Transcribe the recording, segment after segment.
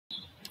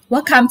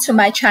Welcome to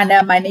my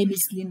channel. My name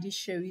is Lindy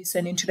Sherris,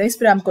 and in today's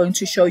video I'm going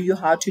to show you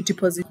how to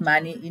deposit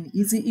money in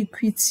Easy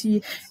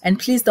Equity. And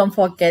please don't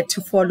forget to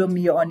follow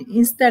me on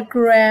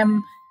Instagram.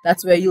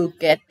 That's where you'll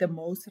get the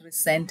most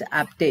recent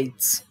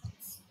updates.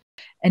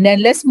 And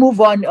then let's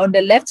move on. On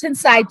the left hand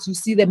side you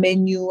see the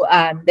menu,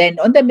 then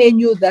on the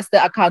menu that's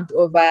the account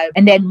over,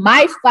 and then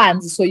my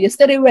funds. So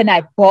yesterday when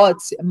I bought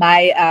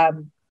my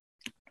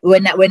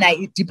when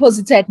I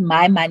deposited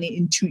my money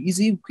into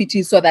Easy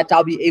Equity so that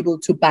I'll be able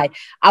to buy,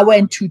 I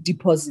went to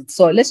deposit.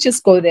 So let's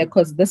just go there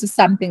because this is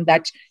something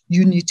that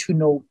you need to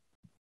know.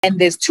 And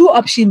there's two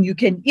options. You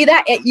can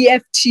either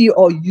EFT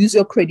or use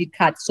your credit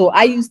card. So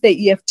I use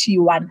the EFT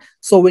one.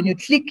 So when you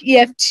click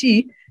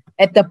EFT,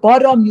 at the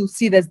bottom, you'll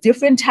see there's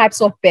different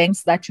types of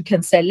banks that you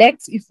can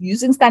select. If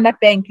using Standard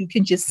Bank, you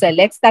can just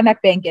select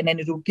Standard Bank and then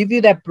it will give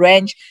you the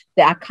branch,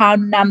 the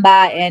account number,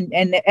 and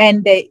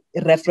the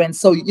reference.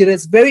 So it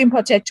is very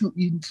important to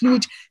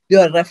include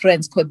your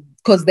reference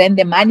because then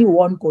the money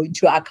won't go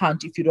into your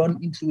account if you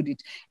don't include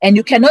it. And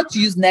you cannot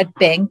use net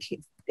bank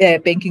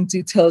banking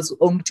details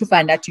only to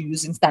find out you're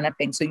using Standard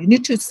Bank. So you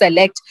need to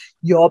select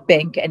your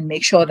bank and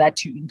make sure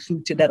that you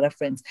include the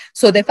reference.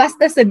 So the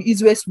fastest and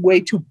easiest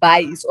way to buy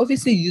is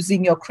obviously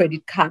using your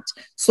credit card.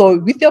 So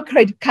with your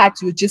credit card,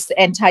 you just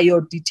enter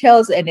your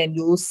details and then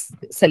you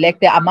select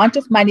the amount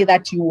of money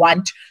that you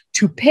want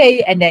to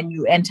pay, and then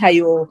you enter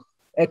your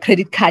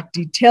credit card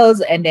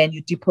details and then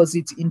you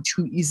deposit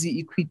into Easy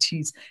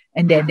Equities,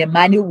 and then the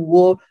money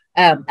will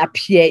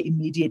appear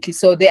immediately.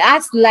 So there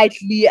are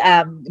slightly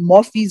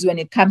more fees when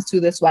it comes to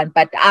this one,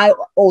 but I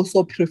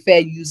also prefer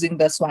using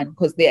this one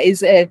because there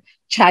is a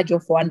charge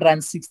of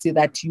R160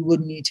 that you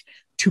would need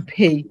to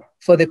pay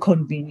for the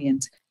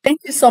convenience.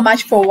 Thank you so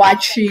much for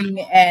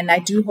watching, and I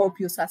do hope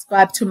you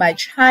subscribe to my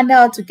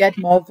channel to get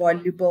more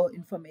valuable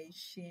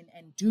information,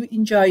 and do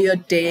enjoy your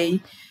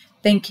day.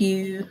 Thank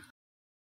you.